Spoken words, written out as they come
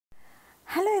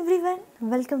everyone,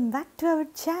 welcome back to our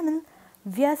channel.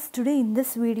 Today in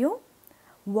this video,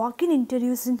 walk-in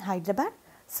interviews in Hyderabad.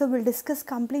 So we'll discuss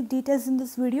complete details in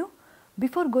this video.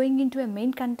 Before going into a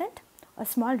main content, a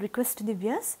small request to the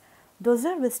viewers. Those who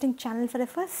are visiting channel for the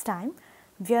first time,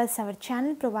 viewers, our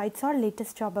channel provides all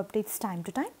latest job updates time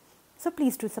to time. So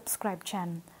please do subscribe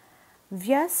channel.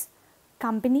 Viewers,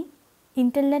 company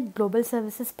Internet Global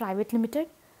Services Private Limited,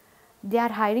 they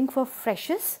are hiring for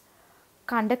freshers,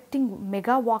 conducting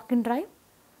mega walk-in drive.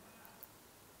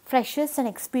 Freshers and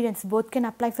experience both can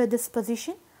apply for this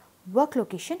position. Work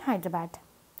location Hyderabad.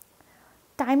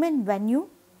 Time and venue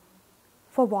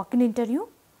for walk-in interview.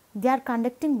 They are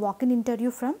conducting walk-in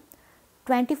interview from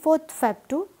 24th Feb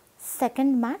to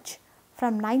 2nd March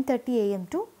from 9:30 AM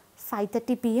to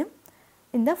 5:30 PM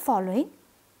in the following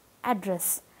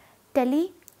address: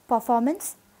 Tele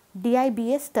Performance,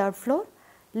 DIBS 3rd floor,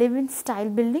 Live in Style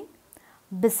Building,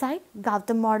 beside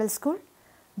Gautam Model School,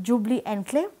 Jubilee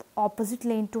Enclave, opposite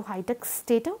lane to High-Tech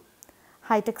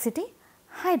City,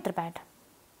 Hyderabad.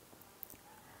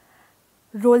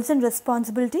 Roles and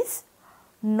responsibilities: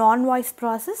 non-voice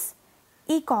process,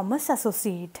 e-commerce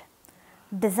associate.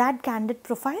 Desired candidate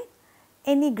profile: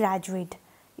 any graduate.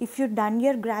 If you done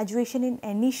your graduation in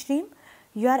any stream,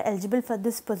 you are eligible for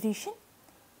this position.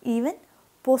 Even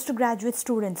postgraduate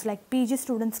students like PG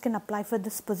students can apply for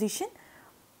this position.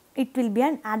 It will be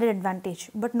an added advantage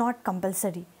but not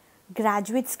compulsory.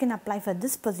 Graduates can apply for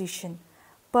this position.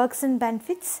 Perks and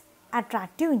benefits,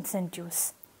 attractive incentives.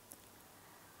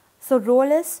 So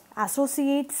role is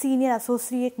associate, senior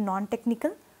associate,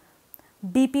 non-technical,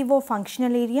 BPO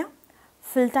functional area,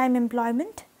 full-time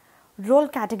employment. Role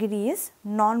category is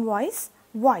non-voice,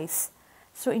 voice.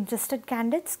 So interested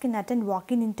candidates can attend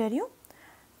walk-in interview.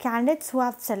 Candidates who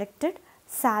have selected,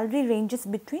 salary ranges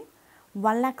between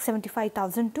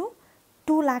 1,75,000 to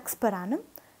 2 lakhs per annum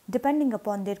depending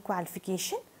upon their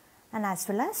qualification and as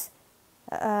well as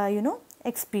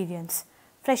experience.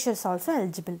 Freshers also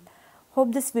eligible.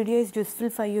 Hope this video is useful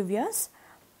for you viewers.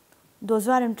 Those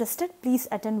who are interested, please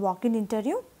attend walk-in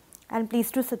interview and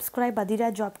please do subscribe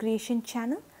Adira Job Creation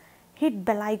channel. Hit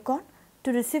bell icon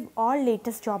to receive all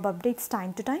latest job updates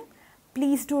time to time.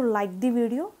 Please do like the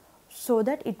video so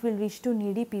that it will reach to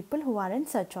needy people who are in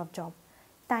search of job.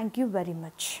 Thank you very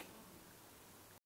much.